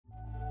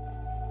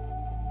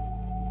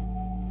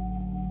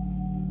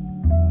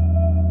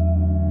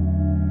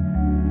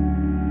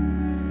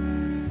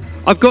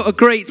I've got a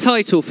great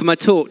title for my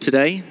talk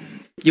today,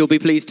 you'll be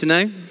pleased to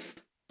know.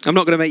 I'm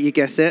not going to make you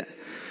guess it.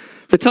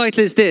 The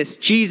title is this: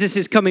 Jesus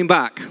is coming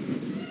back.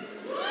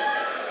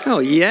 Oh,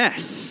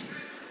 yes.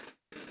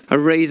 I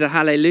raise a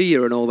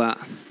hallelujah and all that.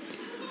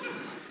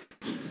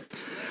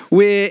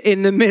 We're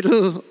in the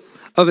middle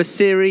of a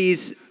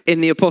series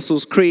in the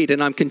Apostles' Creed,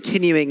 and I'm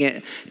continuing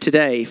it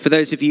today. For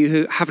those of you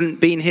who haven't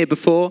been here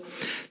before,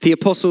 the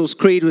Apostles'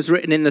 Creed was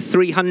written in the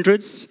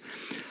 300s.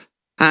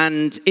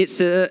 And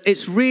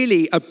it's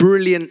really a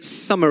brilliant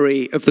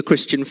summary of the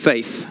Christian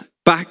faith.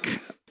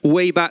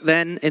 Way back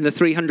then in the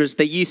 300s,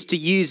 they used to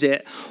use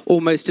it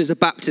almost as a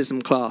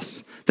baptism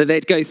class, that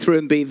they'd go through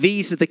and be,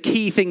 these are the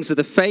key things of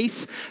the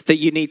faith that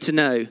you need to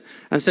know.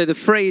 And so the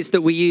phrase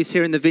that we use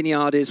here in the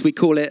Vineyard is, we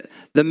call it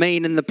the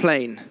main and the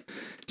plain.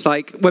 It's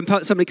like when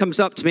somebody comes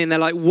up to me and they're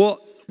like,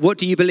 what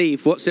do you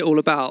believe? What's it all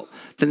about?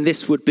 Then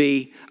this would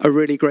be a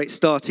really great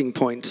starting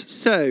point.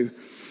 So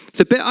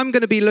the bit I'm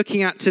going to be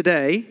looking at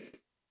today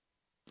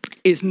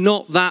is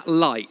not that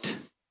light.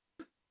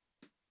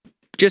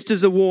 Just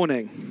as a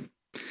warning.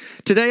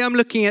 Today I'm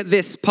looking at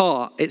this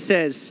part. It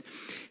says,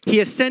 he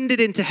ascended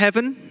into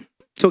heaven,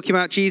 talking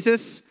about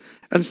Jesus,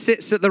 and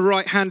sits at the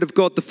right hand of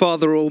God the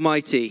Father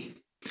Almighty.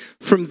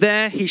 From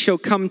there he shall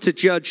come to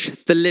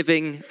judge the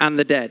living and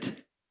the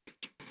dead.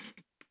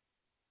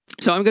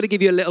 So I'm going to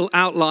give you a little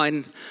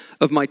outline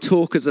of my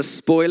talk as a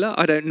spoiler.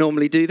 I don't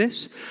normally do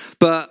this,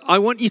 but I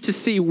want you to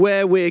see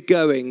where we're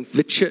going.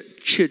 I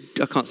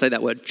can't say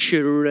that word.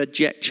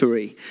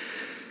 Trajectory.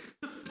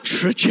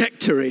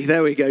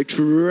 There we go.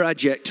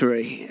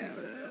 Trajectory.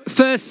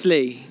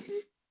 Firstly,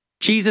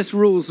 Jesus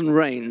rules and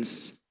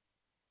reigns.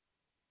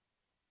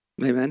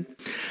 Amen.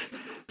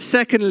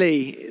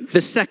 Secondly,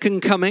 the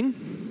second coming.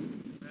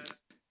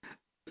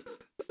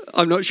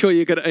 I'm not sure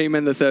you're going to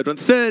amen the third one.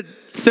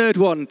 Third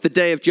one, the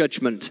day of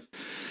judgment.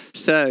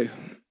 So,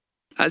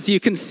 as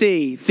you can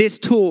see, this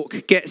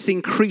talk gets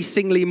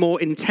increasingly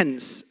more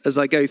intense as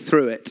I go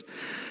through it.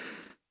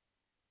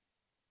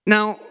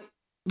 Now,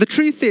 the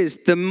truth is,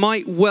 there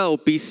might well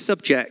be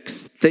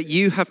subjects that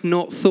you have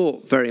not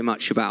thought very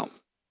much about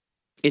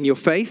in your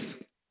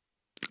faith.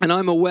 And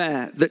I'm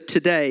aware that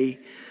today,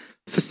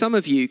 for some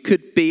of you,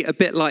 could be a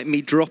bit like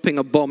me dropping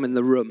a bomb in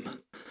the room.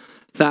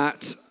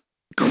 That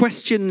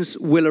questions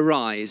will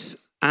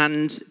arise.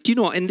 And do you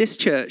know what? In this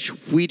church,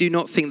 we do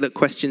not think that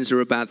questions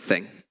are a bad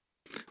thing.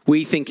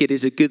 We think it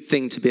is a good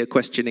thing to be a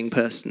questioning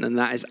person, and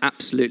that is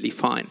absolutely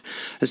fine.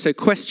 And so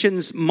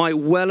questions might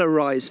well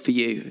arise for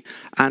you,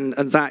 and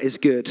that is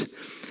good.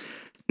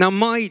 Now,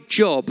 my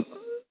job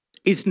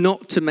is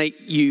not to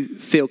make you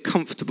feel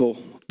comfortable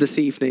this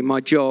evening. My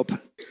job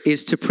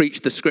is to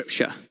preach the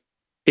scripture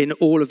in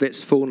all of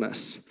its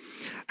fullness.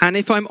 And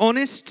if I'm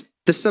honest,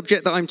 the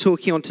subject that I'm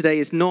talking on today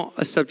is not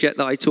a subject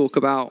that I talk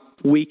about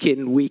week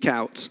in, week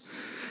out.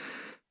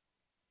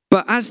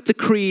 But as the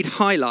Creed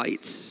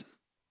highlights,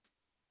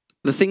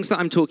 the things that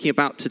I'm talking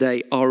about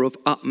today are of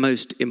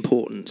utmost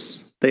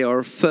importance. They are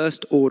of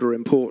first order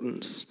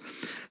importance.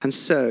 And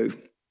so,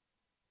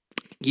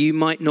 you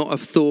might not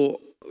have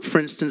thought, for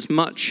instance,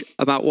 much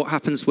about what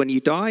happens when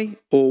you die,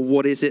 or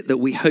what is it that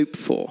we hope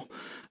for.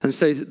 And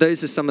so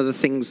those are some of the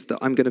things that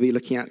I'm going to be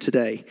looking at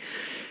today.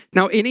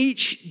 Now, in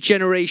each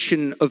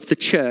generation of the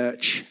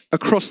church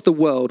across the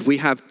world, we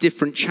have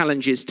different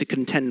challenges to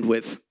contend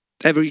with.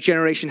 Every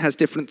generation has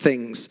different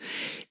things.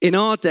 In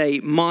our day,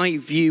 my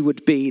view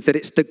would be that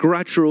it's the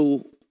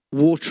gradual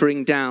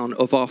watering down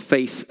of our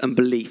faith and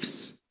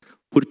beliefs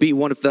would be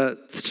one of the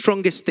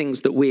strongest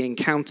things that we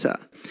encounter.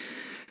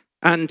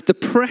 And the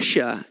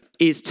pressure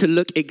is to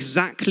look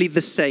exactly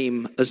the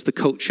same as the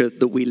culture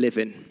that we live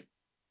in.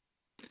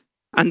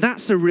 And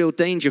that's a real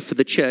danger for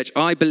the church.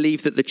 I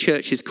believe that the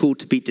church is called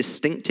to be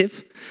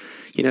distinctive.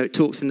 You know, it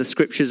talks in the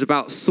scriptures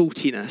about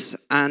saltiness.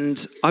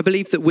 And I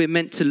believe that we're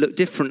meant to look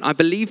different. I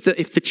believe that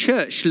if the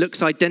church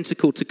looks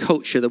identical to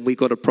culture, then we've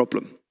got a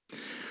problem.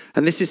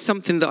 And this is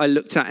something that I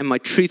looked at in my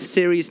Truth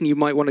series, and you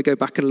might want to go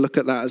back and look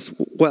at that as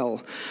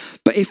well.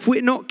 But if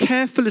we're not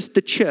careful as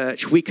the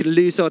church, we can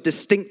lose our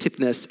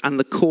distinctiveness and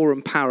the core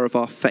and power of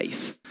our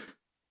faith.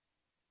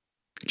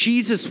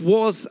 Jesus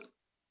was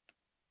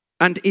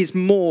and is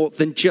more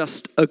than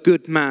just a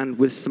good man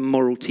with some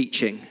moral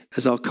teaching,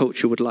 as our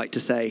culture would like to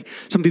say.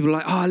 Some people are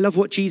like, I love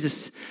what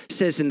Jesus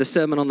says in the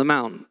Sermon on the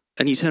Mount.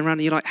 And you turn around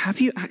and you're like,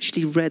 have you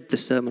actually read the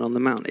Sermon on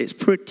the Mount? It's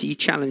pretty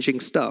challenging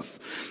stuff.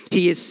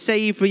 He is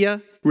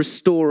Savior,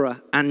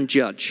 Restorer, and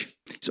Judge.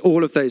 It's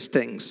all of those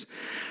things.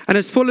 And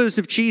as followers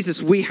of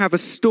Jesus, we have a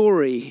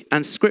story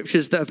and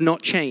scriptures that have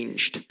not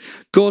changed.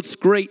 God's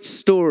great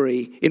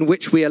story in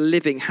which we are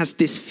living has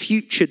this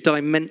future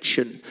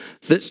dimension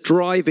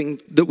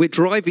that we're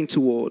driving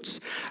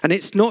towards. And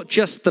it's not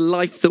just the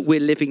life that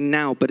we're living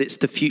now, but it's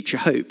the future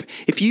hope.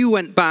 If you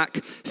went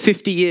back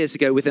 50 years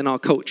ago within our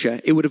culture,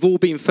 it would have all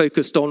been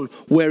focused on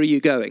where are you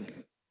going?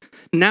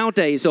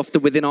 Nowadays,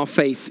 often within our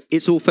faith,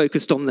 it's all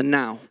focused on the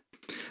now.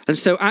 And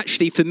so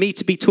actually, for me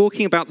to be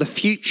talking about the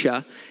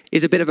future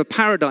is a bit of a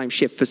paradigm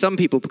shift for some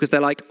people, because they're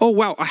like, oh,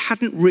 wow, I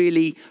hadn't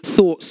really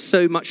thought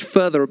so much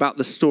further about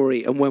the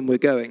story and when we're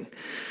going.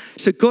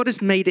 So God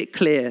has made it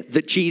clear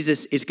that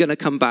Jesus is going to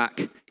come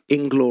back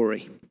in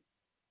glory.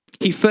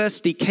 He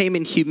firstly came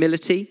in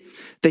humility,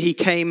 that he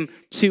came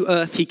to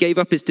earth, he gave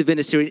up his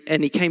divinity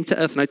and he came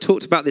to earth. And I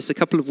talked about this a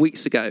couple of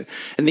weeks ago.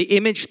 And the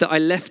image that I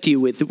left you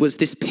with was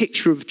this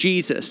picture of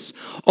Jesus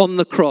on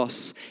the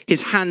cross,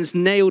 his hands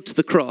nailed to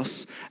the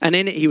cross. And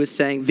in it he was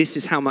saying, this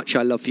is how much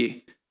I love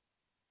you.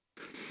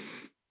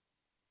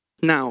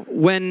 Now,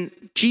 when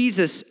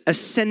Jesus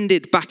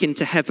ascended back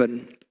into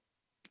heaven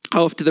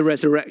after the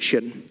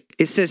resurrection,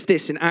 it says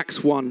this in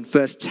Acts 1,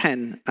 verse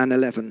 10 and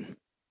 11.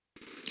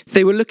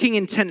 They were looking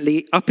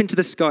intently up into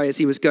the sky as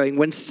he was going,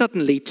 when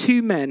suddenly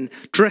 2 men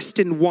dressed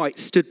in white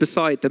stood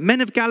beside them.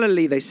 Men of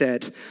Galilee, they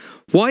said,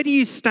 why do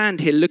you stand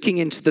here looking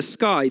into the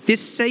sky?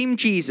 This same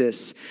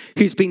Jesus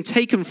who's been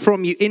taken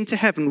from you into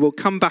heaven will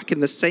come back in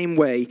the same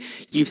way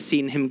you've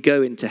seen him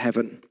go into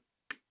heaven.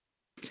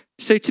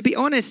 So to be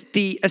honest,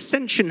 the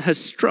ascension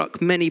has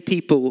struck many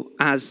people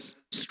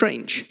as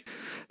strange.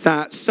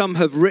 That some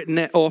have written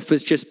it off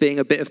as just being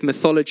a bit of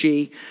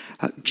mythology.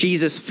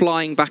 Jesus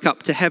flying back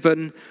up to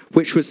heaven,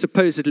 which was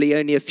supposedly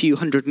only a few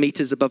hundred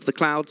meters above the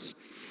clouds.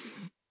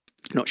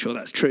 Not sure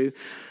that's true.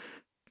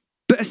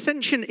 But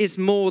ascension is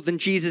more than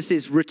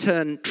Jesus'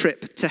 return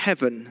trip to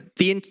heaven.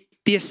 The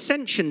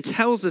ascension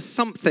tells us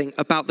something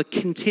about the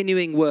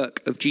continuing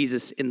work of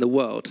Jesus in the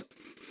world.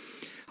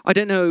 I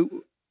don't know.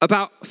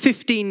 About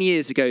 15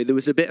 years ago, there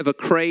was a bit of a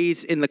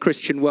craze in the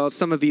Christian world.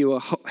 Some of you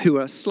who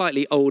are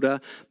slightly older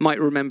might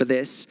remember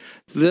this.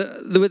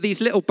 There were these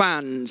little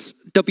bands,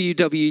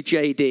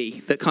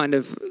 WWJD,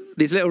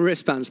 these little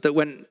wristbands that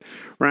went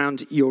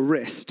around your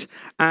wrist.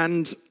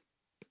 And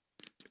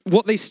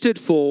what they stood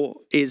for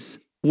is,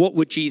 what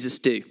would Jesus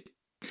do?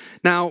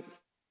 Now,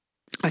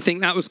 I think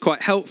that was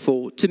quite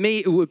helpful. To me,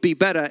 it would be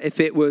better if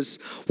it was,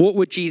 what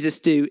would Jesus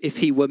do if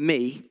he were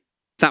me?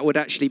 That would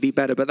actually be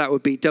better, but that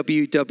would be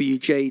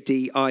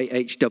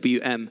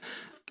WWJDIHWM,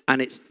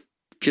 and it's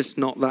just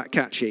not that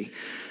catchy.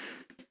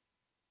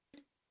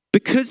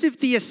 Because of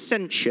the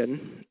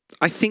ascension,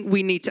 I think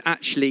we need to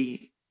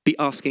actually be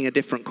asking a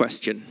different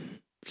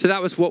question. So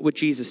that was, what would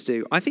Jesus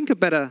do? I think a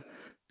better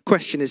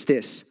question is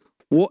this: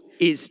 what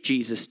is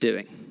Jesus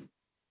doing?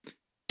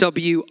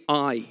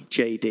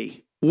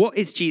 WIJD. What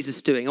is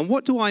Jesus doing? And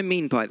what do I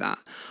mean by that?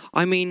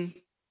 I mean,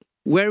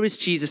 where is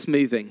Jesus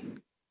moving?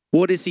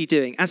 What is he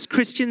doing? As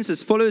Christians,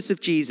 as followers of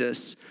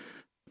Jesus,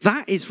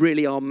 that is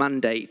really our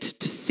mandate,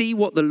 to see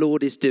what the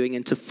Lord is doing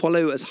and to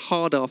follow as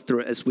hard after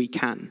it as we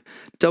can.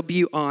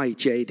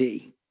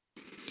 WIJD.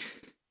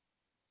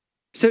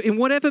 So in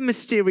whatever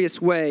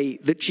mysterious way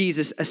that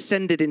Jesus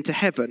ascended into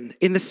heaven,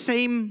 in the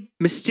same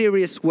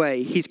mysterious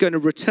way, he's going to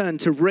return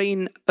to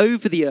reign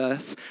over the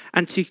earth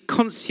and to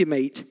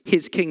consummate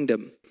his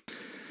kingdom.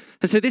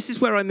 And so this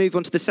is where I move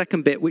on to the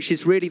second bit, which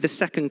is really the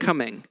second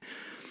coming.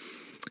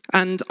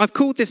 And I've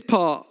called this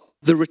part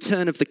the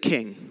return of the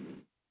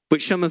king,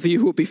 which some of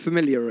you will be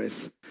familiar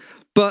with.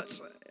 But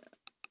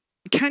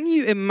can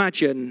you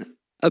imagine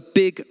a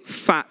big,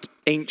 fat,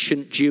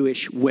 ancient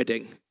Jewish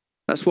wedding?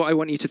 That's what I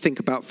want you to think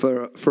about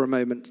for a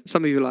moment.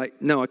 Some of you are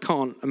like, no, I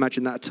can't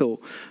imagine that at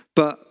all.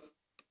 But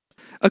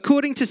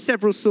according to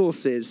several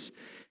sources,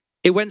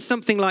 it went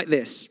something like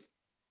this.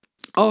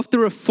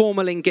 After a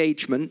formal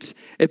engagement,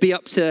 it'd be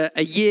up to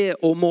a year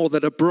or more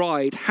that a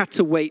bride had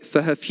to wait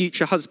for her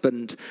future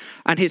husband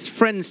and his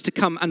friends to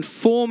come and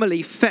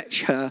formally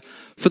fetch her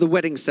for the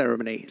wedding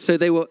ceremony. So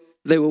they were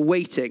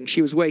waiting.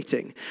 She was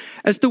waiting.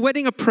 As the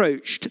wedding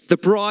approached, the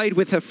bride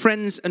with her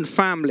friends and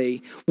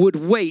family would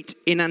wait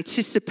in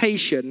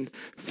anticipation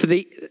for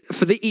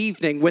the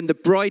evening when the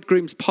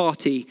bridegroom's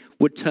party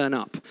would turn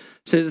up.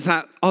 So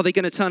that, are they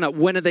going to turn up?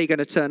 When are they going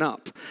to turn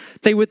up?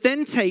 They would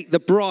then take the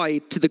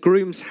bride to the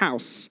groom's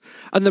house,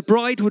 and the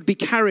bride would be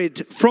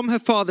carried from her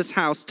father's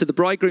house to the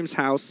bridegroom's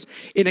house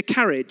in a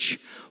carriage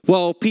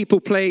while people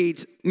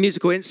played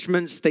musical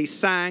instruments, they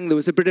sang. There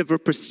was a bit of a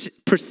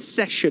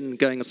procession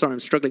going on. Sorry, I'm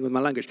struggling with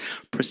my language.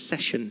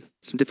 Procession,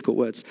 some difficult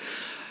words.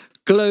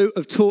 Glow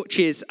of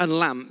torches and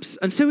lamps.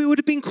 And so it would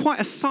have been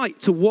quite a sight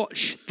to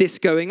watch this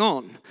going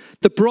on.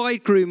 The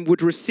bridegroom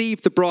would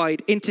receive the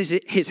bride into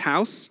his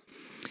house.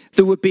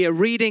 There would be a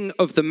reading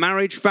of the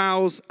marriage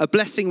vows, a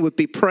blessing would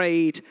be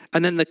prayed,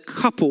 and then the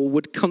couple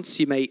would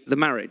consummate the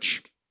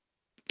marriage.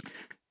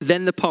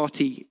 Then the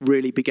party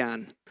really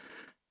began.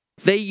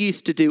 They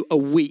used to do a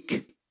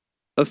week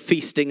of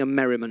feasting and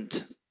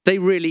merriment. They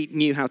really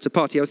knew how to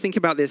party. I was thinking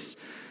about this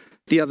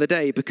the other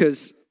day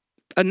because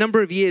a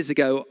number of years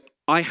ago,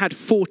 I had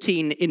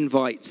 14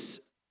 invites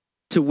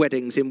to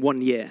weddings in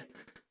 1 year.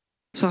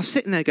 So I was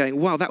sitting there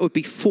going, wow, that would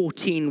be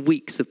 14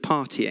 weeks of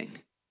partying.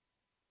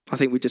 I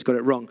think we just got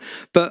it wrong.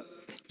 But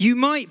you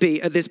might be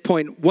at this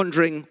point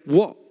wondering,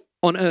 what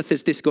on earth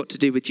has this got to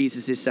do with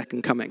Jesus'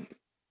 second coming?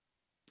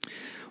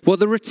 Well,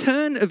 the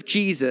return of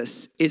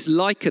Jesus is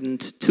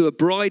likened to a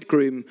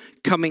bridegroom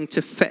coming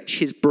to fetch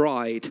his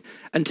bride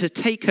and to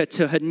take her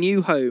to her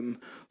new home,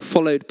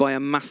 followed by a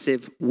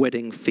massive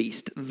wedding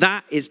feast.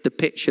 That is the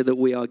picture that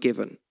we are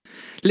given.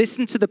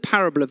 Listen to the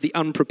parable of the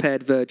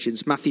unprepared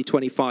virgins, Matthew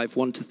 25,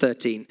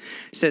 1-13. It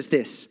says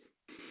this: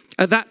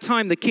 At that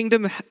time, the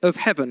kingdom of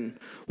heaven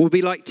will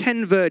be like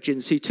 10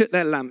 virgins who took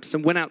their lamps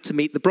and went out to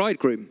meet the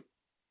bridegroom.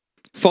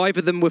 5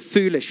 of them were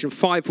foolish and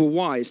 5 were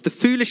wise. The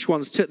foolish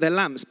ones took their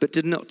lamps but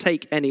did not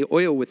take any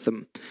oil with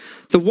them.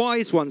 The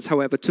wise ones,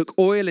 however, took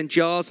oil in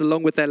jars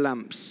along with their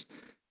lamps.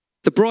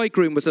 The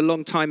bridegroom was a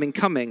long time in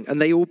coming,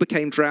 and they all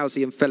became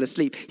drowsy and fell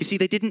asleep. You see,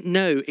 they didn't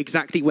know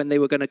exactly when they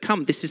were going to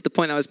come. This is the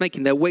point I was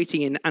making. They're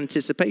waiting in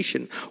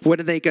anticipation. When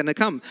are they going to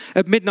come?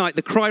 At midnight,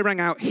 the cry rang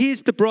out,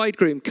 "Here's the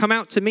bridegroom, come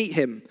out to meet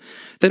him."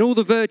 Then all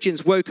the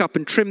virgins woke up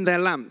and trimmed their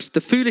lamps.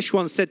 The foolish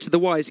ones said to the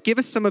wise, "Give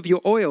us some of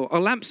your oil, our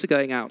lamps are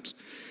going out."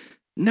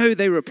 "No,"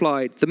 they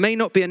replied, "there may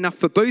not be enough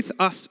for both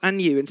us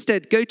and you.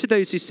 Instead, go to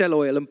those who sell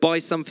oil and buy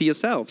some for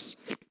yourselves."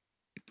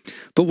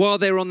 But while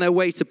they were on their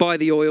way to buy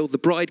the oil, the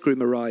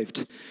bridegroom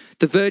arrived.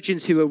 The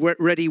virgins who were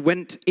ready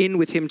went in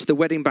with him to the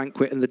wedding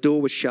banquet, and the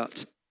door was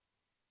shut.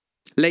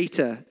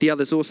 Later, the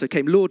others also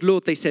came. "Lord,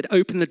 Lord," they said,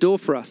 "open the door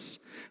for us."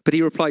 But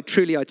he replied,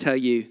 "Truly I tell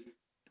you,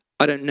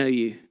 I don't know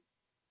you.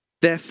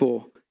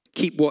 Therefore,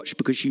 keep watch,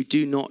 because you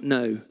do not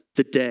know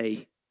the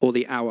day or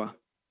the hour."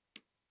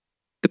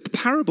 The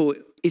parable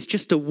is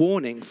just a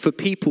warning for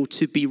people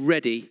to be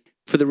ready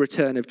for the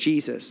return of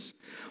Jesus.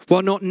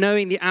 While not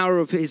knowing the hour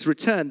of his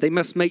return, they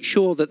must make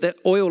sure that the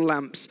oil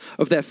lamps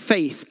of their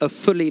faith are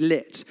fully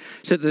lit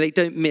so that they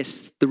don't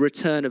miss the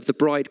return of the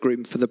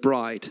bridegroom for the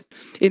bride.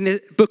 In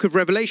the book of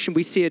Revelation,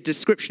 we see a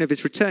description of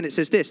his return. It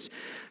says this,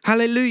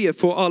 "Hallelujah,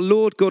 for our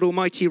Lord God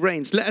Almighty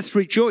reigns. Let us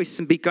rejoice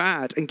and be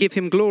glad and give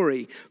him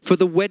glory, for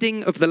the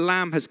wedding of the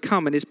Lamb has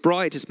come and his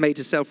bride has made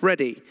herself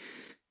ready."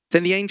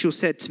 Then the angel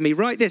said to me,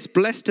 "Write this,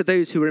 blessed are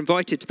those who are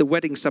invited to the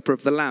wedding supper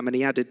of the Lamb." And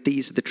he added,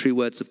 "These are the true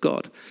words of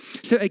God."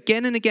 So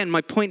again and again,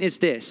 my point is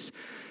this.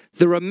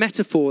 There are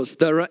metaphors,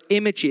 there are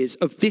images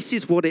of this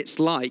is what it's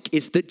like,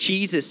 is that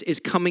Jesus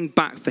is coming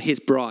back for his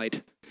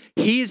bride.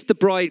 He is the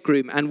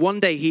bridegroom, and one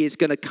day he is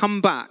going to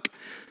come back.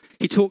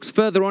 He talks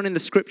further on in the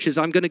scriptures,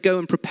 "I'm going to go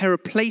and prepare a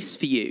place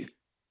for you."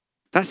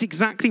 That's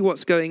exactly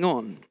what's going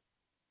on.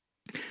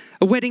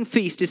 A wedding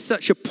feast is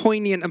such a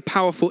poignant and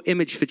powerful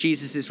image for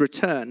Jesus'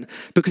 return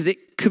because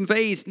it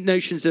conveys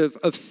notions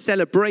of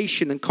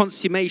celebration and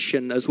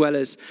consummation, as well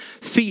as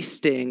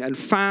feasting and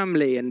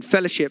family and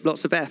fellowship,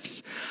 lots of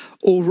F's,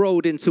 all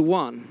rolled into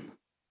one.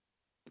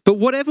 But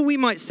whatever we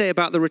might say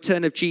about the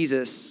return of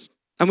Jesus,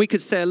 and we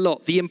could say a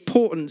lot, the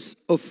importance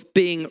of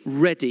being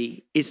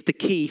ready is the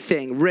key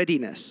thing,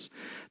 readiness.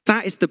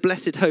 That is the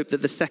blessed hope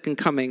that the second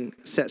coming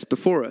sets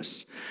before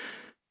us.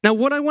 Now,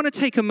 what I want to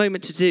take a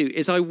moment to do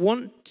is I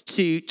want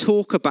to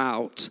talk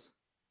about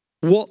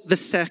what the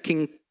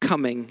second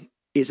coming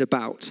is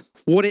about,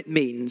 what it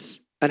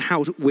means, and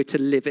how we're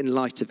to live in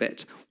light of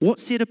it.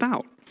 What's it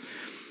about?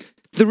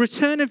 The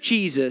return of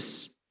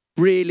Jesus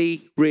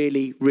really,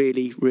 really,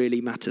 really,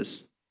 really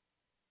matters.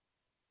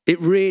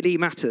 It really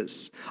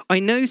matters. I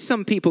know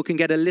some people can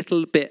get a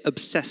little bit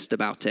obsessed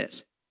about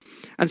it.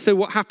 And so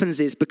what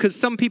happens is, because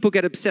some people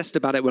get obsessed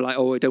about it, we're like,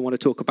 "Oh, I don't want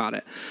to talk about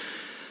it."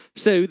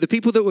 So the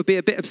people that would be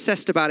a bit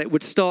obsessed about it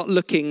would start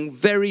looking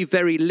very,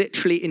 very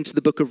literally into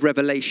the book of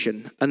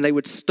Revelation, and they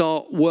would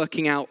start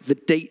working out the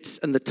dates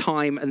and the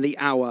time and the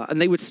hour,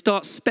 and they would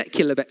start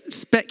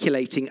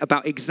speculating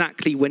about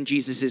exactly when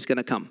Jesus is going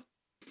to come.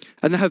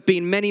 And there have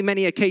been many,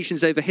 many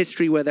occasions over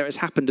history where that has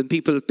happened, and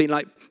people have been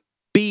like,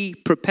 "Be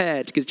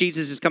prepared, because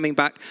Jesus is coming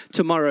back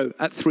tomorrow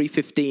at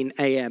 3:15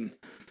 a.m.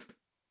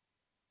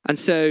 And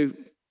so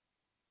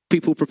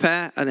people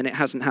prepare, and then it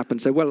hasn't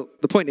happened. So, well,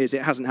 the point is,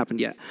 it hasn't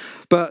happened yet.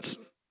 But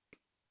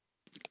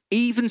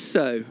even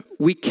so,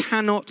 we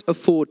cannot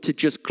afford to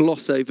just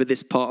gloss over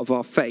this part of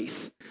our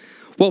faith.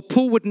 While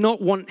Paul would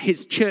not want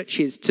his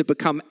churches to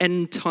become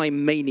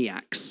end-time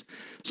maniacs,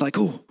 it's like,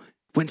 "Oh,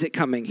 when's it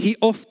coming?" He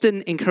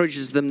often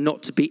encourages them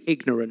not to be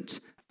ignorant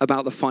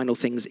about the final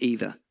things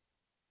either.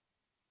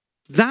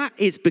 That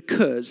is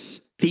because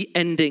the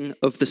ending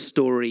of the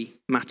story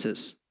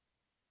matters.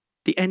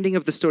 The ending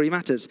of the story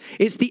matters.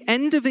 It's the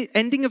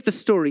ending of the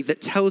story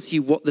that tells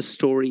you what the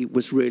story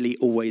was really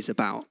always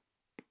about.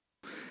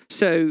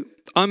 So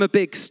I'm a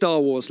big Star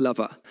Wars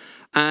lover,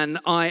 and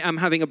I am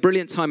having a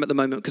brilliant time at the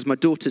moment because my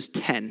daughter's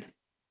 10,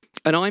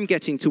 and I'm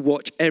getting to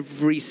watch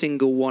every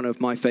single one of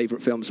my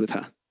favorite films with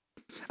her.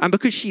 And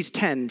because she's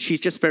 10,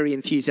 she's just very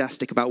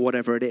enthusiastic about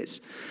whatever it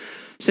is.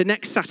 So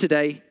next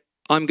Saturday,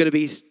 I'm going to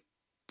be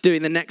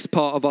doing the next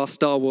part of our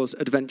Star Wars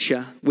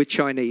adventure with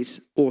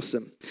Chinese.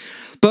 Awesome.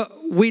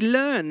 But we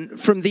learn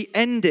from the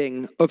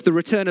ending of The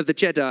Return of the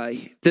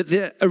Jedi that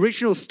the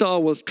original Star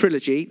Wars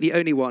trilogy, the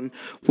only one,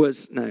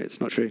 was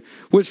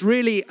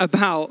really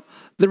about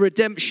the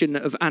redemption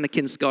of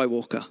Anakin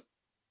Skywalker.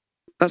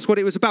 That's what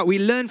it was about. We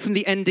learn from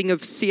the ending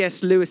of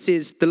C.S.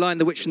 Lewis's The Lion,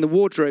 the Witch, and the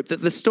Wardrobe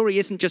that the story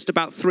isn't just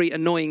about 3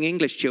 annoying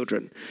English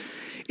children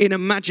in a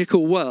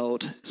magical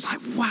world. It's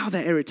like, wow,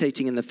 they're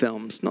irritating in the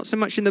films. Not so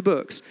much in the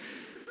books.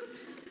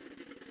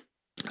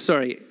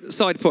 Sorry,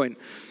 side point.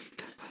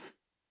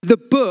 The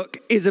book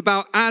is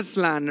about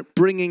Aslan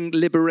bringing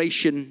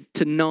liberation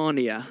to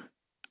Narnia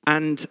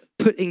and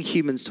putting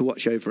humans to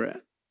watch over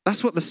it.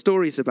 That's what the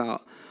story's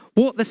about.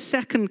 What the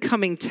second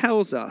coming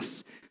tells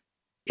us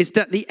is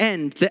that the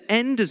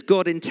end as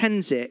God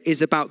intends it,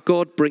 is about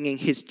God bringing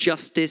his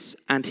justice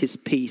and his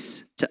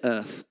peace to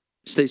earth.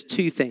 So those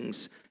two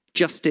things,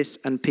 justice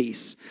and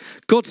peace.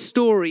 God's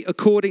story,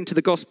 according to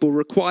the gospel,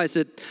 requires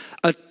a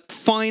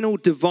final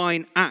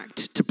divine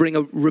act to bring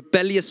a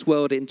rebellious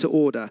world into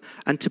order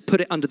and to put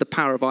it under the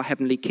power of our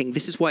heavenly King.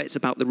 This is why it's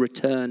about the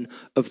return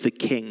of the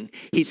King.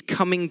 He's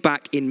coming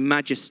back in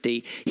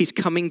majesty. He's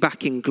coming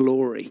back in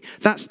glory.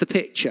 That's the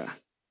picture.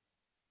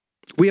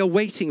 We are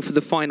waiting for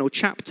the final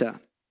chapter.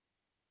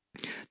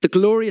 The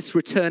glorious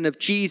return of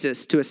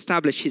Jesus to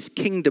establish his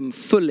kingdom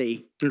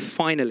fully and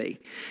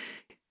finally.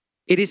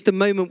 It is the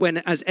moment when,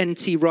 as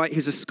N.T. Wright,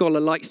 who's a scholar,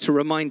 likes to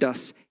remind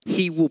us,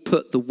 he will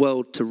put the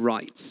world to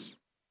rights.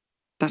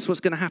 That's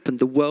what's going to happen.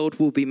 The world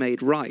will be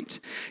made right.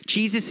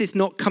 Jesus is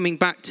not coming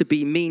back to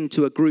be mean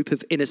to a group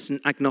of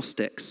innocent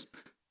agnostics.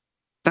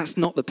 That's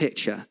not the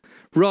picture.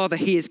 Rather,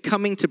 he is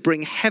coming to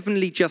bring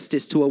heavenly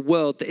justice to a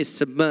world that is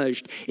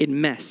submerged in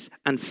mess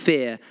and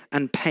fear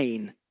and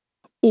pain.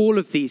 All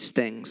of these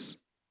things.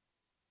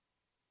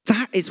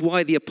 That is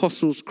why the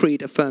Apostles'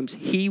 Creed affirms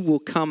he will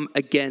come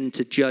again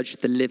to judge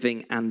the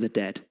living and the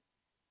dead.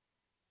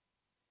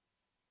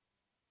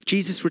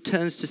 Jesus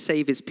returns to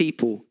save his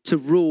people, to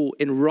rule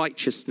in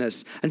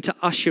righteousness, and to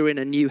usher in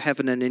a new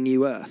heaven and a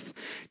new earth.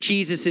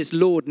 Jesus is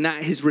Lord, and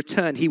at his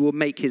return, he will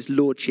make his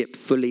lordship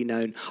fully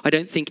known. I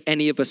don't think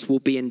any of us will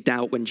be in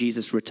doubt when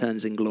Jesus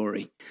returns in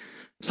glory.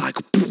 It's like,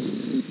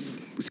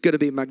 it's going to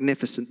be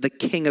magnificent, the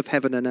King of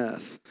heaven and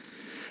earth.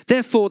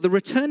 Therefore, the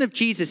return of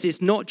Jesus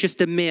is not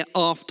just a mere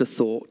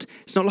afterthought.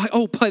 It's not like,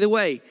 oh, by the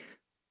way,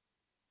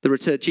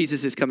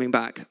 Jesus is coming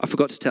back. I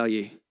forgot to tell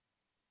you.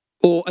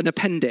 Or an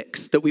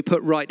appendix that we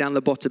put right down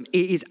the bottom.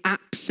 It is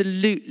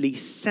absolutely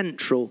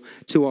central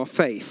to our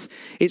faith.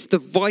 It's the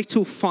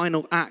vital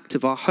final act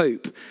of our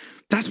hope.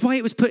 That's why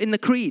it was put in the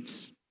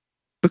creeds.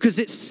 Because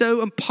it's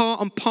so part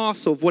and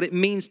parcel of what it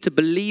means to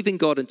believe in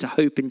God and to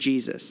hope in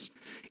Jesus.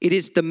 It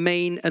is the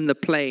main and the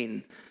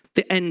plain,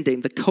 the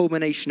ending, the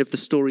culmination of the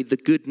story, the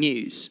good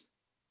news,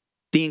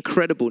 the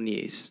incredible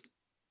news.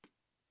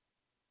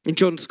 In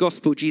John's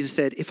gospel, Jesus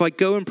said, if I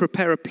go and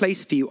prepare a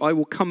place for you, I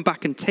will come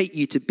back and take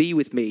you to be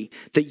with me,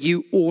 that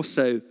you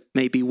also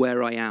may be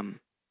where I am.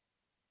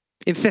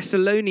 In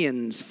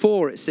Thessalonians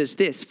 4, it says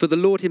this, for the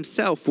Lord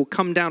himself will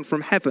come down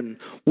from heaven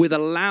with a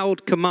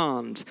loud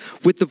command,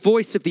 with the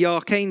voice of the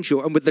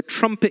archangel and with the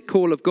trumpet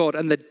call of God,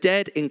 and the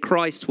dead in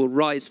Christ will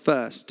rise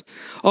first.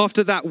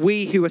 After that,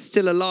 we who are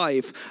still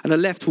alive and are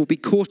left will be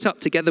caught up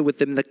together with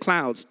them in the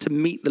clouds to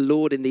meet the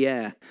Lord in the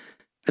air.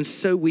 And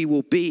so we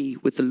will be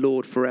with the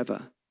Lord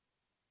forever.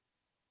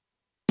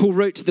 Paul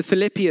wrote to the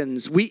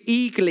Philippians, we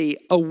eagerly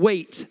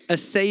await a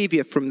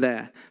savior from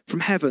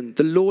heaven,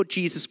 the Lord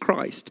Jesus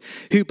Christ,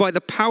 who by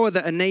the power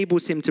that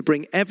enables him to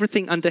bring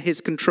everything under his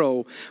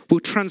control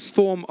will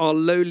transform our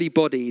lowly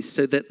bodies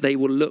so that they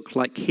will look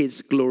like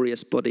his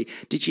glorious body.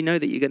 Did you know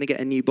that you're going to get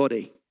a new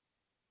body?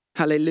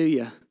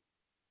 Hallelujah.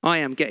 I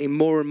am getting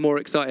more and more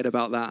excited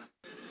about that.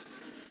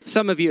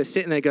 Some of you are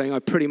sitting there going, I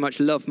pretty much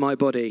love my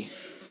body.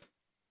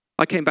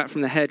 I came back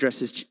from the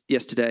hairdressers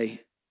yesterday.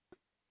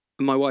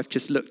 My wife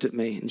just looked at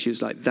me and she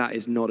was like, that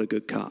is not a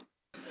good cut.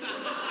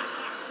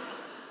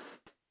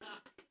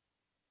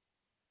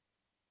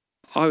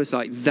 I was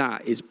like,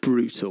 that is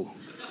brutal.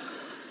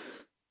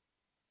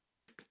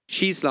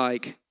 She's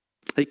like,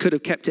 they could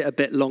have kept it a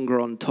bit longer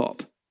on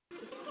top.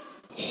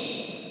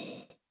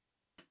 The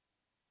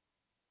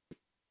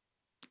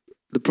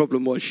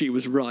problem was she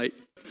was right.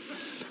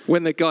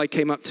 When the guy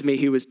came up to me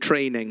who was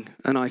training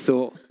and I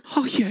thought,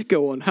 oh yeah,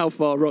 go on, how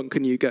far wrong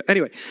can you go?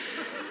 Anyway.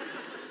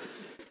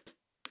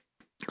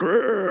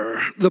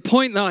 The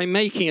point that I'm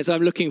making is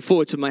I'm looking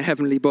forward to my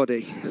heavenly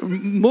body.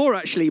 More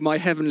actually, my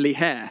heavenly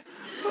hair.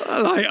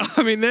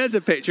 There's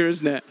a picture,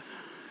 isn't it?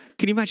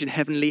 Can you imagine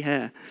heavenly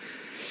hair?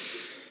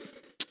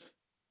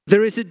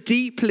 There is a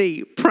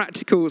deeply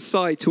practical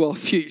side to our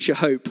future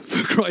hope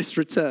for Christ's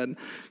return.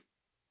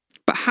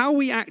 But how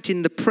we act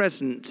in the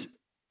present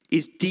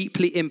is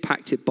deeply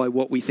impacted by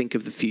what we think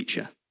of the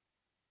future.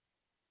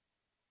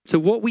 So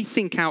what we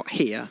think out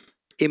here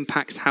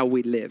impacts how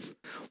we live.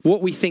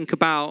 What we think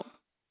about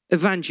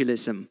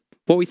evangelism,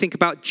 what we think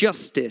about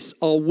justice,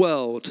 our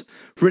world,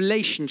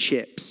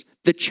 relationships,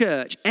 the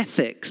church,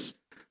 ethics,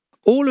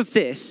 all of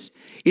this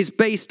is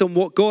based on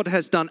what God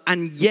has done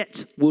and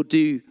yet will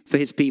do for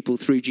his people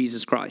through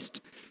Jesus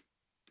Christ.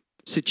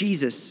 So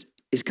Jesus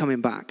is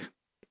coming back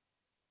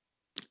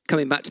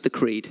to the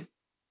creed,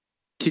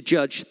 to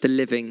judge the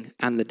living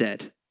and the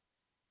dead.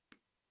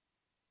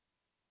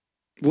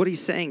 What he's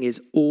saying is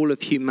all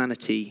of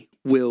humanity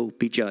will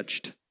be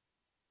judged.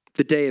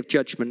 The day of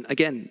judgment,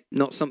 again,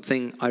 not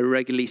something I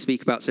regularly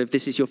speak about. So if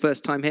this is your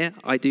first time here,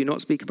 I do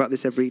not speak about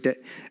this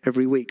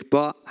every week.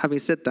 But having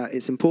said that,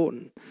 it's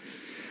important.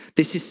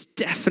 This is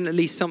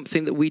definitely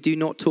something that we do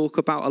not talk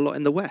about a lot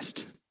in the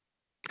West.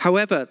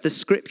 However, the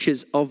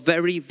scriptures are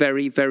very,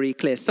 very, very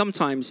clear.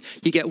 Sometimes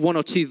you get one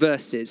or two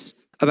verses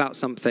about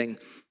something.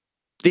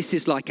 This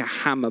is like a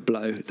hammer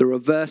blow. There are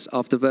verse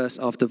after verse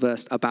after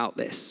verse about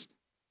this.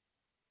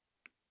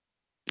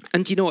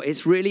 And do you know what?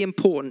 It's really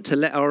important to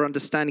let our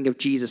understanding of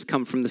Jesus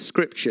come from the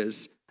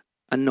scriptures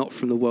and not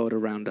from the world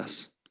around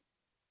us.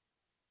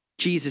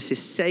 Jesus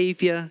is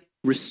Savior,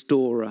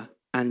 Restorer,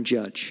 and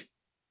Judge.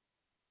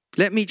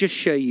 Let me just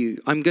show you.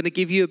 I'm going to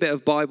give you a bit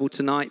of Bible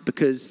tonight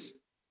because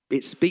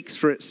it speaks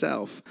for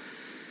itself.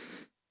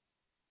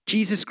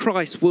 Jesus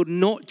Christ will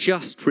not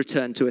just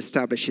return to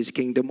establish his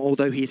kingdom,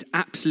 although he's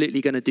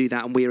absolutely going to do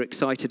that, and we are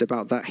excited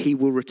about that. He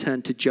will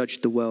return to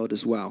judge the world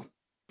as well.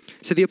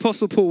 So the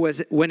Apostle Paul,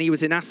 when he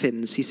was in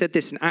Athens, he said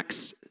this in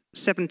Acts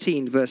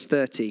 17, verse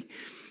 30.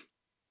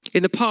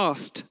 In the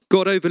past,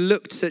 God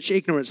overlooked such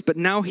ignorance, but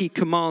now he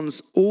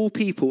commands all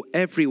people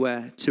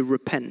everywhere to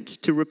repent.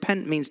 To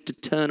repent means to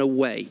turn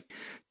away,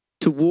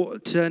 to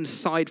turn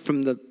aside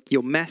from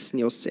your mess and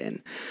your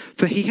sin.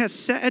 For he has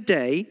set a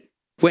day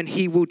when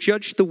he will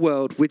judge the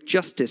world with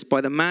justice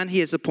by the man he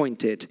has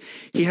appointed.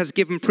 He has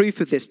given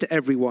proof of this to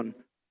everyone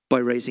by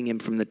raising him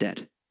from the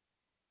dead.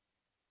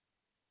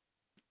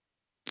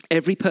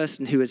 Every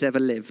person who has ever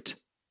lived,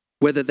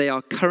 whether they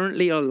are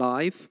currently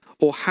alive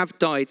or have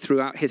died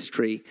throughout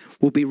history,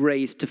 will be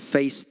raised to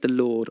face the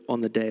Lord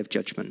on the day of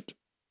judgment.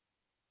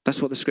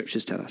 That's what the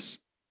scriptures tell us.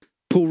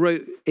 Paul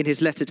wrote in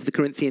his letter to the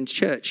Corinthians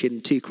church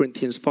in 2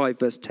 Corinthians 5,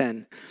 verse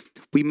 10,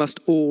 we must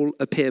all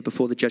appear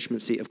before the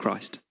judgment seat of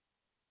Christ.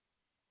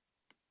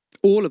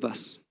 All of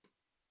us,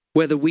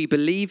 whether we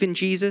believe in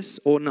Jesus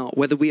or not,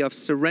 whether we have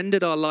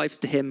surrendered our lives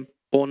to him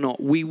or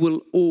not, we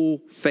will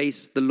all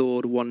face the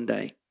Lord one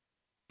day.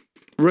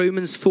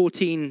 Romans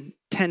 14,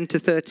 10 to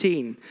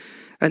 13.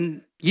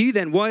 And you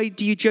then, why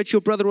do you judge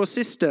your brother or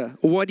sister?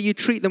 Or why do you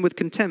treat them with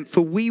contempt?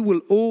 For we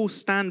will all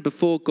stand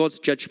before God's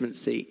judgment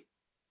seat.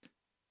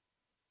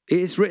 It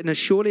is written, as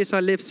surely as I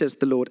live, says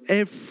the Lord,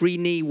 every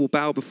knee will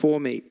bow before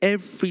me.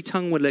 Every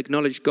tongue will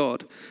acknowledge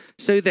God.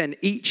 So then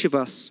each of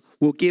us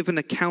will give an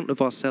account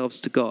of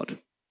ourselves to God.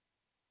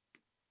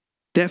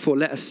 Therefore,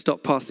 let us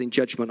stop passing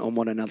judgment on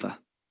one another.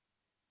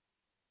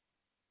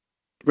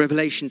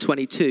 Revelation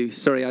 22.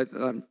 Sorry,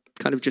 I'm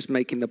kind of just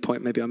making the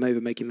point. Maybe I'm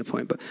over making the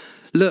point. But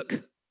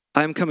look,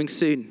 I am coming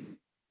soon.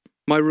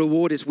 My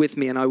reward is with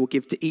me, and I will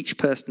give to each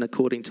person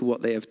according to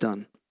what they have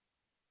done.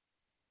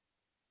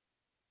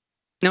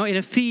 Now, in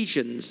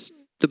Ephesians,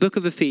 the book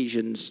of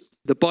Ephesians,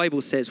 the Bible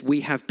says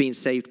we have been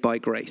saved by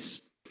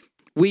grace.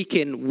 Week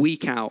in,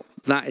 week out,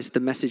 that is the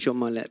message on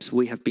my lips.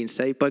 We have been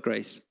saved by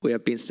grace. We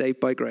have been saved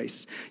by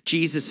grace.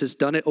 Jesus has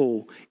done it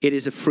all. It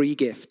is a free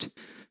gift.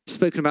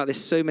 Spoken about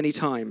this so many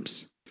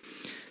times.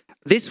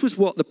 This was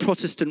what the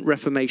Protestant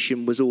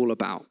Reformation was all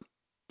about.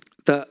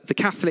 The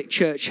Catholic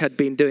Church had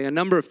been doing a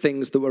number of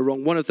things that were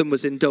wrong. One of them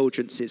was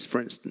indulgences,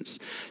 for instance.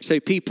 So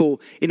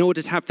people, in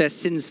order to have their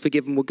sins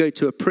forgiven, would go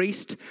to a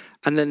priest,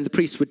 and then the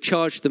priest would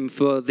charge them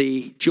for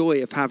the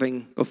joy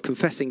of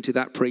confessing to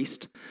that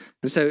priest.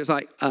 And so it's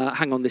like,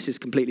 hang on, this is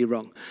completely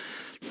wrong.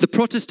 The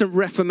Protestant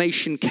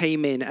Reformation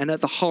came in, and at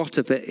the heart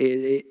of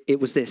it, it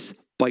was this: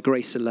 by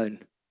grace alone,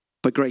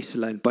 by grace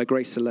alone, by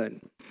grace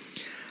alone.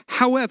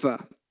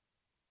 However,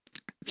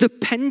 the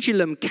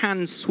pendulum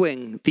can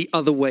swing the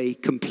other way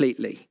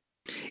completely.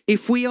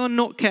 If we are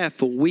not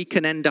careful, we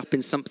can end up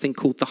in something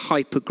called the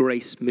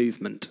hyper-grace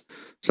movement.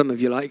 Some of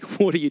you are like,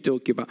 what are you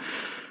talking about?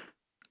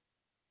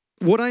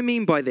 What I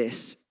mean by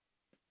this,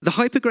 the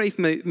hyper-grace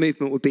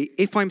movement would be,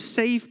 if I'm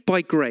saved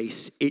by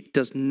grace, it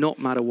does not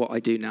matter what I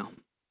do now.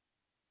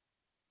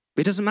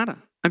 It doesn't matter.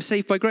 I'm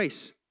saved by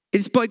grace.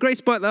 It's by grace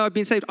that I've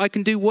been saved. I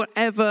can do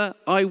whatever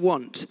I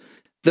want.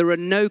 There are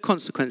no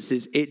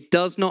consequences. It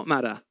does not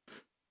matter.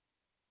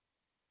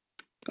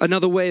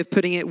 Another way of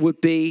putting it would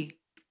be,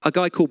 a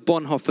guy called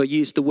Bonhoeffer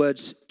used the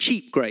words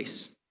cheap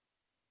grace.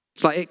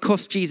 It's like it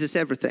cost Jesus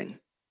everything,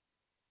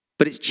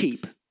 but it's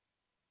cheap.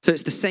 So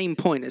it's the same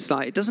point. It's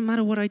like, it doesn't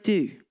matter what I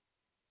do.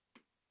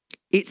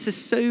 It's a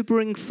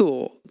sobering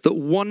thought that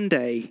one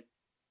day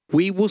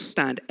we will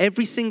stand,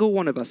 every single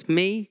one of us,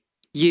 me,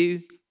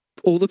 you,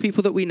 all the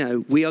people that we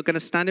know, we are going to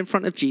stand in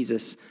front of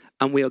Jesus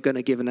and we are going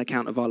to give an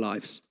account of our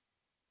lives.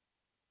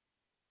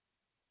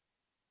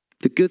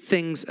 The good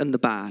things and the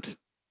bad.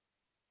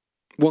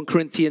 1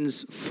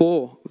 Corinthians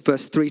 4,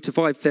 verse 3 to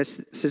 5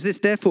 says this,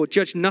 therefore,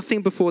 judge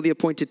nothing before the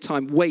appointed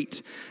time.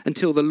 Wait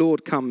until the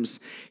Lord comes.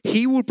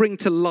 He will bring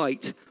to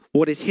light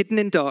what is hidden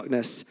in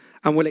darkness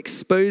and will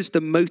expose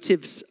the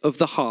motives of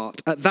the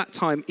heart. At that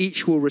time,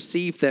 each will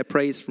receive their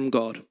praise from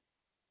God.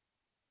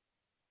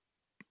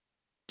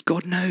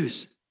 God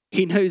knows.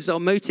 He knows our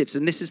motives.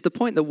 And this is the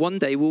point, that one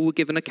day we will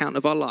give an account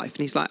of our life.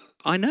 And he's like,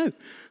 I know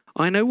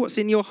what's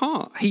in your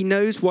heart. He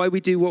knows why we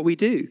do what we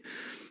do.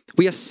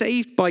 We are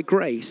saved by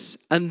grace,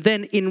 and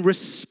then in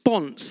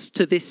response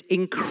to this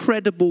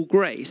incredible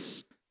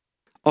grace,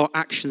 our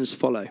actions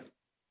follow.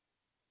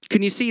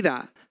 Can you see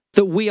that?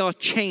 That we are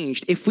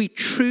changed. If we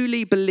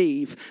truly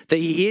believe that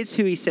he is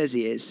who he says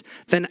he is,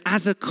 then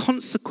as a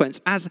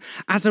consequence, as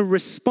a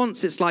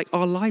response, it's like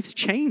our lives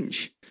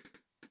change.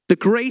 The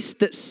grace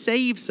that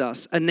saves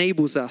us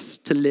enables us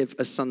to live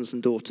as sons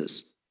and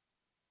daughters.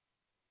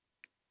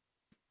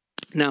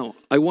 Now,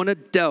 I want to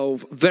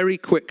delve very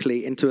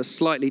quickly into a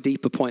slightly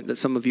deeper point that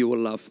some of you will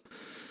love.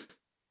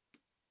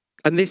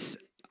 And this,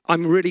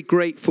 I'm really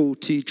grateful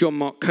to John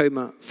Mark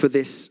Comer for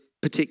this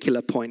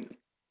particular point.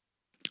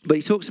 But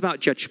he talks about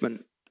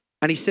judgment.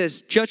 And he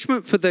says,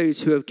 judgment for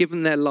those who have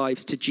given their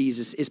lives to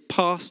Jesus is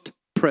past,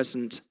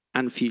 present,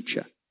 and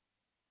future.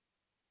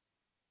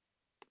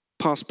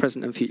 Past,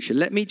 present, and future.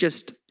 Let me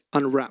just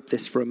unwrap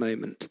this for a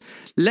moment.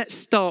 Let's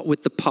start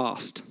with the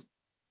past.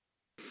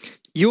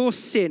 Your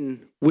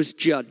sin was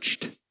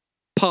judged.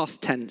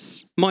 Past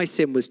tense. My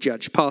sin was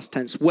judged. Past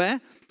tense.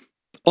 Where?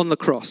 On the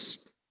cross.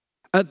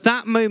 At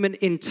that moment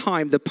in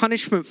time, the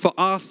punishment for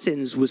our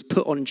sins was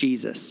put on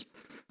Jesus.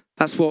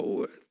 That's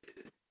what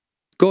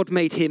God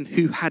made him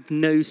who had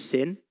no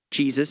sin,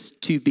 Jesus,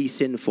 to be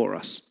sin for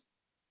us.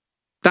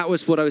 That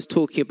was what I was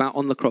talking about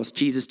on the cross.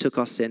 Jesus took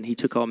our sin. He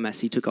took our mess.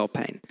 He took our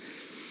pain.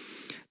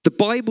 The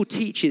Bible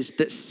teaches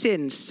that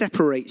sin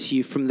separates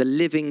you from the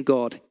living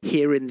God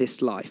here in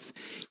this life.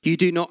 You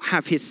do not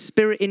have his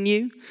spirit in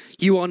you.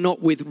 You are not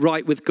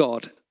right with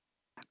God.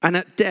 And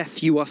at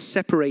death, you are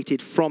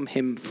separated from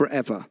him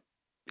forever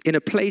in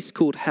a place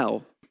called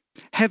hell.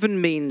 Heaven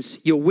means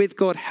you're with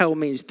God. Hell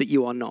means that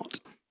you are not.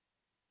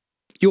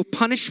 Your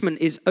punishment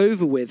is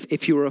over with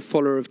if you're a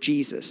follower of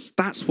Jesus.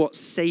 That's what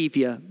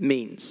Savior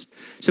means.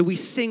 So we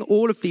sing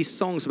all of these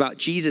songs about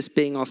Jesus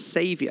being our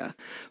Savior.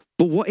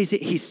 But what is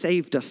it he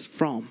saved us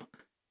from?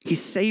 He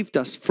saved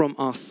us from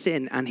our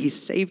sin, and he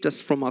saved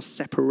us from our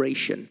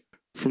separation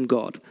from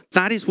God.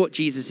 That is what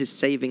Jesus is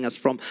saving us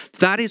from.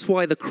 That is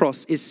why the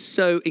cross is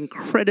so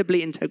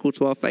incredibly integral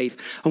to our faith,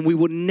 and we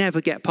will never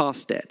get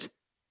past it.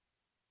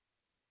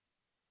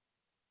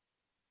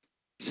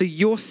 So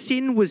your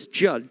sin was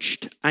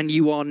judged and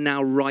you are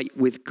now right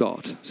with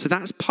God. So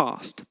that's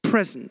past.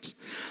 Present.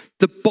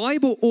 The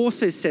Bible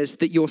also says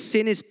that your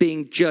sin is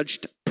being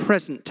judged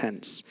present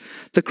tense.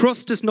 The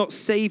cross does not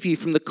save you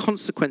from the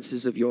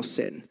consequences of your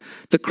sin.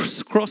 The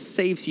cross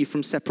saves you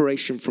from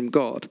separation from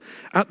God.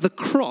 At the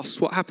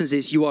cross, what happens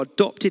is you are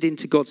adopted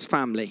into God's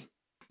family.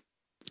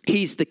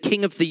 He's the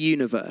king of the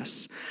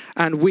universe,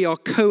 and we are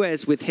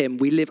co-heirs with him.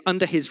 We live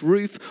under his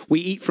roof. We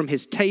eat from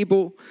his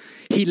table.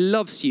 He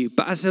loves you,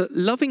 but as a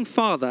loving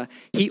father,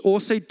 he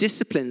also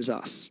disciplines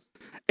us.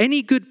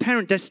 Any good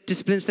parent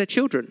disciplines their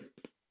children.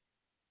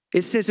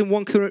 It says in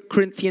 1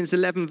 Corinthians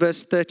 11,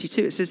 verse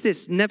 32, it says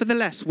this,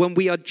 nevertheless, when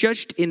we are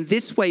judged in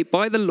this way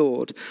by the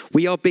Lord,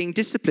 we are being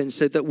disciplined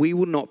so that we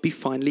will not be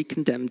finally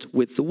condemned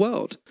with the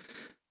world.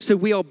 So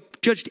we are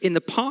judged in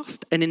the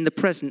past and in the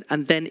present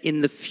and then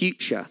in the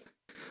future.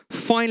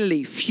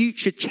 Finally,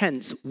 future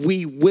tense,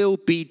 we will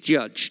be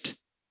judged.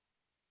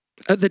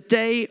 At the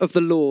day of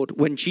the Lord,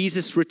 when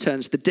Jesus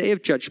returns, the day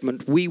of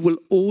judgment, we will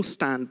all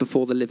stand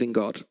before the living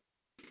God.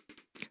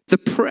 The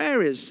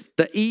prayer is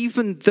that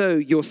even though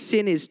your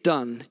sin is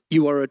done,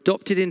 you are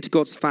adopted into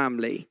God's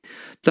family.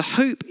 The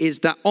hope is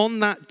that on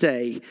that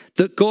day,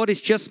 that God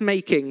is just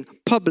making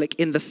public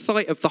in the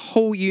sight of the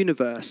whole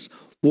universe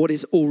what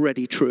is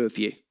already true of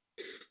you.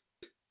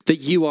 That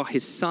you are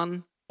his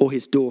son or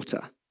his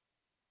daughter.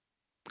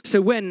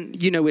 So when,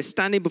 we're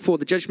standing before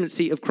the judgment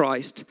seat of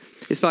Christ,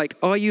 it's like,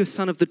 are you a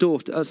son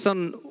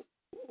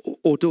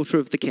or daughter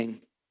of the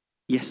king?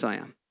 Yes, I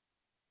am.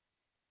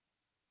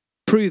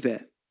 Prove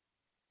it.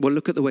 Well,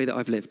 look at the way that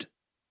I've lived.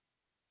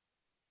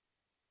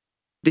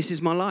 This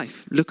is my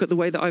life. Look at the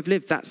way that I've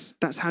lived.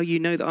 That's how you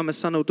know that I'm a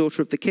son or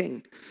daughter of the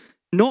king.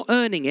 Not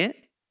earning it,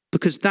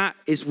 because that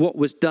is what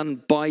was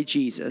done by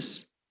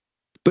Jesus,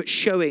 but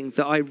showing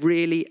that I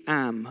really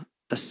am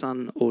a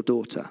son or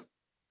daughter.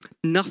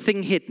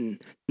 Nothing hidden,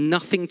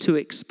 nothing to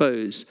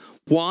expose.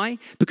 Why?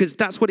 Because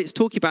that's what it's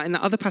talking about in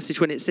that other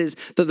passage when it says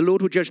that the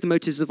Lord will judge the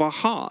motives of our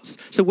hearts.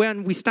 So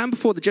when we stand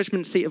before the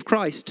judgment seat of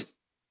Christ,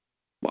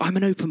 well, I'm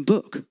an open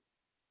book.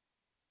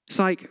 It's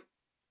like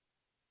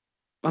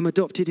I'm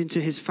adopted into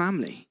his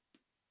family.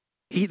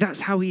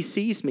 That's how he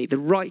sees me, the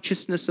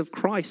righteousness of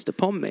Christ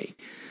upon me.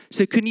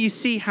 So can you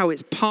see how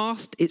it's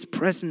past, it's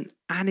present,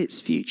 and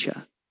it's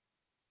future?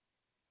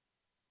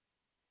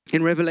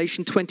 In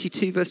Revelation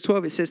 22, verse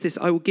 12, it says this,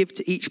 I will give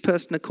to each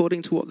person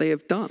according to what they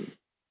have done.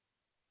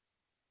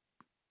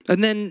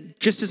 And then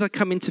just as I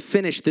come in to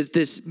finish, there's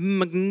this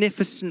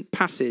magnificent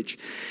passage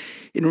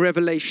in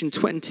Revelation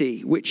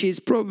 20, which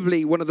is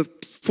probably one of the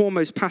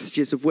foremost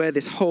passages of where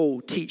this whole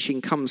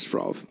teaching comes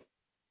from.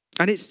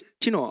 And it's,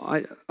 do you know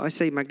what? I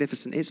say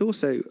magnificent. It's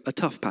also a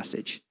tough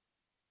passage.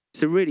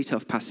 It's a really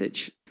tough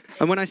passage.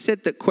 And when I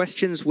said that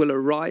questions will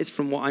arise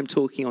from what I'm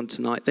talking on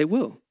tonight, they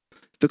will.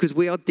 Because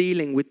we are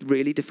dealing with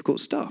really difficult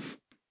stuff.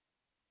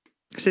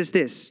 It says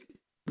this,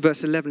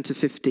 verse 11 to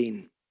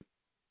 15.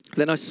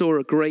 Then I saw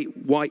a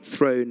great white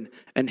throne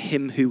and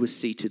him who was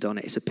seated on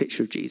it. It's a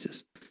picture of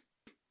Jesus.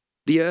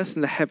 The earth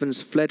and the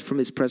heavens fled from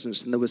his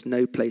presence, and there was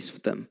no place for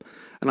them.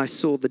 And I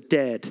saw the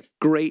dead,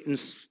 great and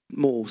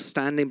small,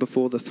 standing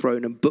before the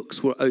throne, and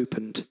books were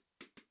opened.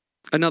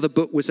 Another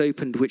book was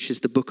opened, which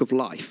is the book of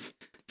life.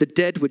 The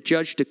dead were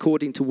judged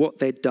according to what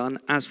they'd done,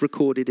 as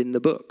recorded in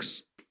the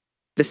books.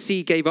 The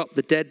sea gave up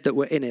the dead that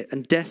were in it,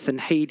 and death and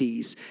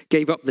Hades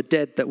gave up the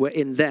dead that were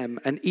in them,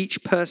 and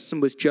each person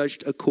was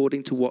judged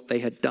according to what they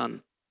had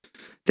done.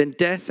 Then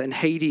death and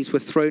Hades were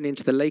thrown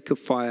into the lake of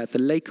fire. The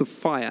lake of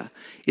fire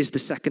is the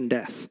second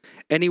death.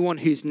 Anyone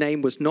whose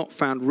name was not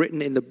found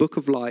written in the book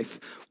of life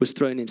was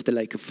thrown into the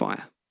lake of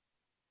fire.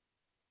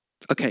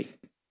 Okay.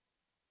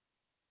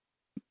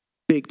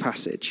 Big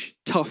passage,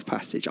 tough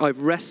passage.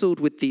 I've wrestled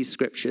with these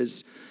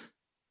scriptures.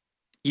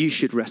 You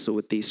should wrestle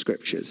with these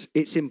scriptures.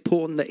 It's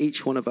important that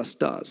each one of us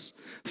does.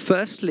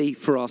 Firstly,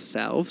 for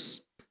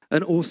ourselves,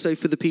 and also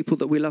for the people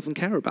that we love and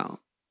care about.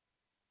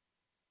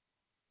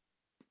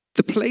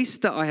 The place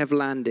that I have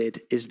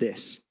landed is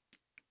this.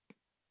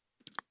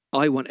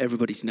 I want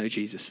everybody to know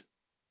Jesus.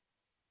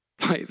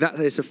 Right, that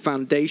is a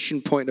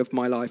foundation point of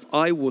my life.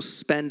 I will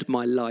spend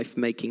my life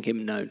making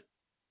him known.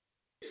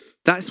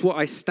 That's what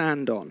I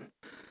stand on.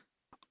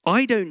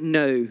 I don't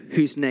know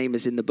whose name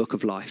is in the book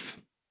of life.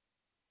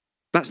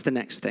 That's the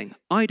next thing.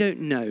 I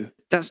don't know.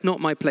 That's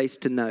not my place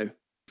to know.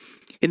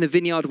 In the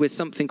Vineyard, we're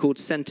something called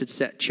Centered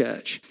Set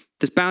Church.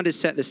 There's bounded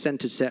set, there's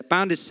centered set.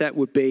 Bounded set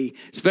would be,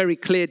 it's very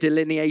clear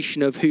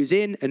delineation of who's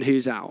in and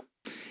who's out.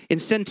 In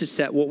centered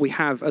set, what we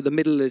have at the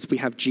middle is we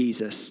have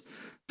Jesus,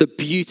 the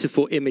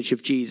beautiful image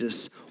of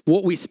Jesus.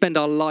 What we spend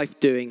our life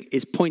doing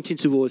is pointing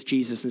towards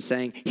Jesus and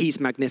saying, he's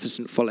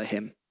magnificent, follow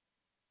him.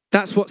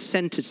 That's what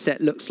centered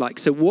set looks like.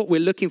 So what we're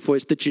looking for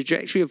is the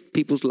trajectory of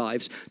people's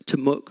lives to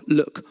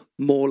look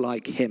more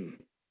like him.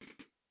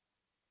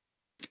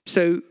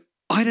 So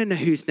I don't know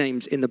whose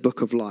name's in the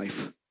book of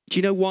life. Do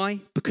you know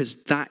why?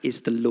 Because that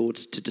is the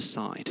Lord's to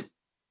decide.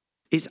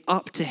 It's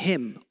up to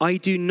him. I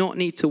do not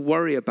need to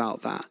worry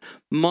about that.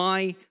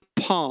 My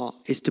part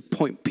is to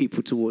point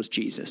people towards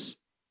Jesus.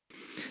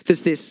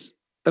 There's this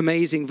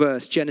amazing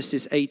verse,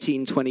 Genesis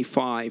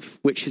 18:25,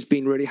 which has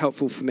been really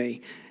helpful for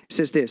me. It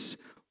says this,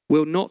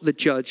 will not the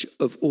judge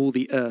of all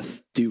the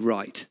earth do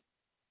right?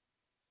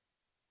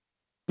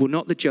 Will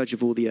not the judge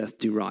of all the earth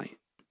do right?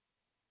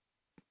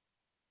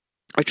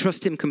 I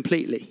trust him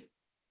completely.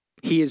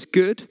 He is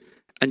good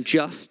and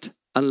just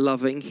and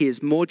loving. He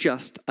is more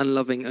just and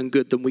loving and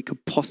good than we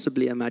could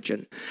possibly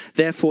imagine.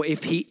 Therefore,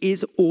 if he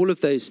is all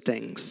of those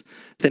things,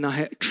 then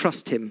I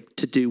trust him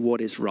to do what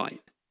is right.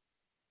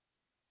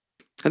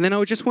 And then I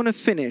would just want to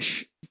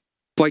finish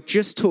by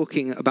just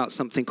talking about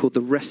something called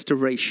the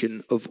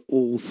restoration of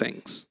all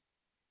things.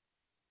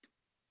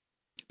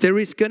 There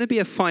is going to be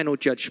a final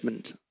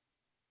judgment.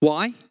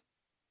 Why?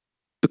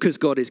 Because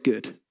God is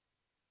good.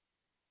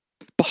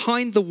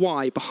 Behind the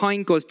why,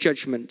 behind God's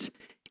judgment,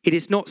 it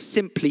is not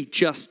simply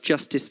just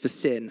justice for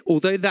sin,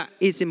 although that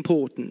is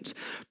important.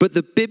 But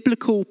the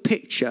biblical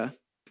picture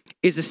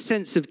is a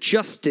sense of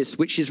justice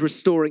which is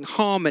restoring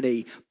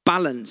harmony,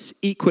 balance,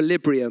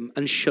 equilibrium,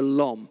 and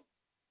shalom.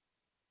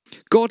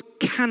 God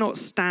cannot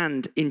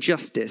stand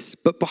injustice,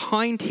 but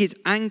behind his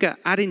anger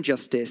at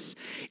injustice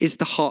is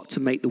the heart to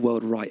make the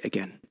world right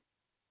again.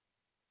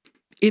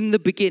 In the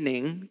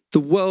beginning, the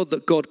world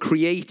that God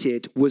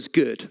created was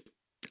good.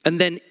 And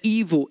then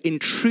evil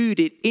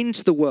intruded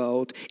into the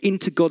world,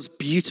 into God's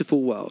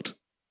beautiful world.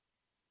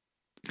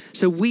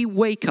 So we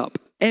wake up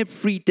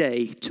every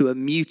day to a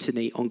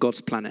mutiny on God's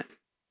planet.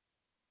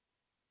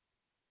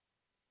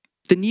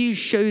 The news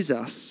shows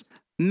us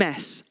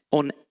mess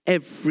on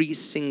every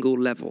single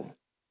level.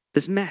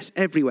 There's mess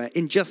everywhere.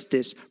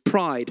 Injustice,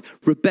 pride,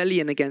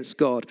 rebellion against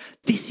God.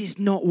 This is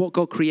not what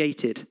God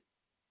created.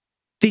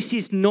 This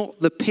is not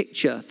the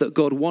picture that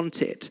God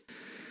wanted.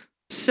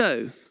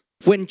 So,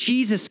 when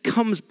Jesus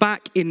comes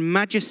back in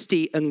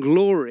majesty and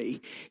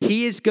glory,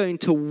 he is going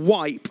to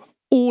wipe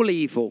all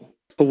evil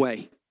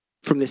away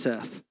from this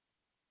earth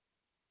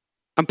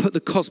and put the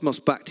cosmos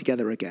back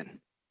together again.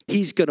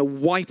 He's going to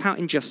wipe out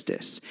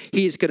injustice.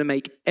 He is going to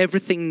make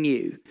everything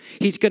new.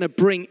 He's going to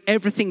bring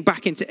everything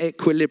back into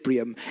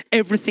equilibrium,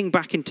 everything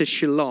back into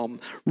shalom,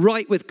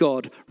 right with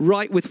God,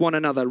 right with one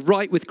another,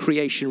 right with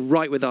creation,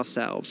 right with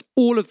ourselves.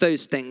 All of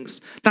those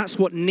things. That's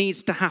what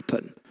needs to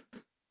happen.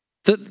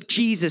 That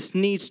Jesus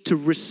needs to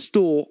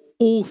restore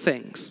all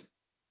things.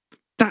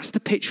 That's the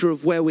picture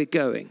of where we're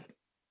going.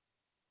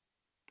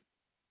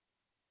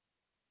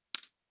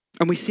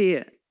 And we see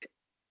it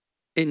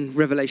in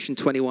Revelation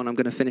 21. I'm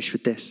going to finish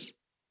with this.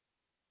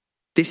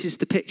 This is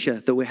the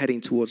picture that we're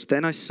heading towards.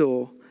 Then I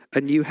saw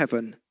a new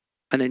heaven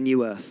and a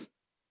new earth.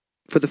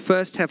 For the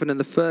first heaven and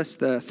the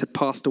first earth had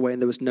passed away,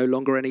 and there was no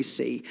longer any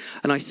sea.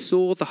 And I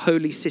saw the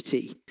holy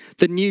city,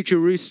 the new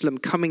Jerusalem,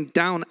 coming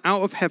down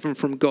out of heaven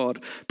from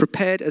God,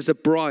 prepared as a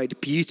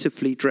bride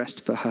beautifully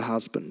dressed for her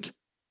husband.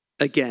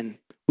 Again,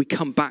 we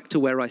come back to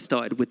where I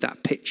started with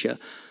that picture,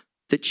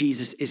 that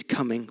Jesus is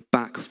coming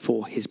back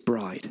for his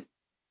bride.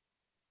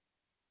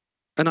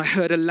 And I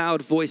heard a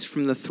loud voice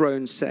from the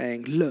throne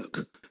saying,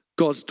 look,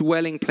 God's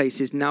dwelling place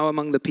is now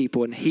among the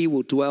people, and he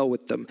will dwell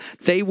with them.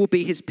 They will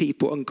be his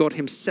people, and God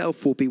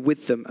himself will be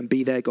with them and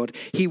be their God.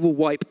 He will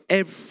wipe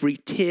every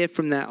tear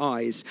from their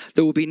eyes.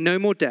 There will be no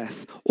more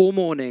death, or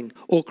mourning,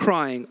 or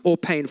crying, or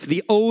pain, for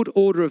the old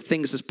order of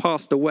things has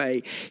passed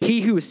away.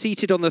 He who was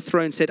seated on the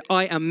throne said,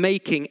 I am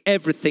making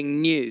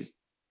everything new.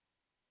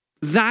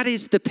 That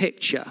is the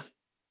picture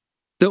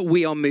that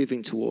we are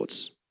moving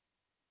towards.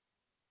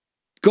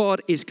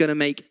 God is going to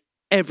make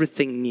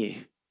everything new.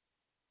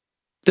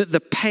 that the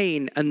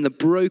pain and the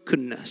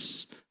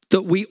brokenness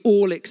that we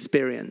all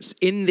experience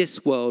in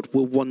this world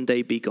will one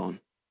day be gone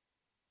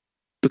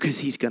because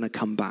he's going to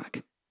come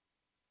back.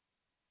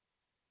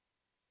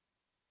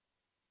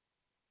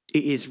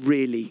 It is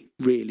really,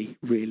 really,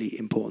 really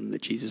important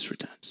that Jesus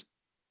returns.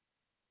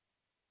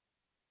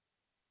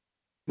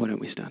 Why don't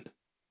we stand?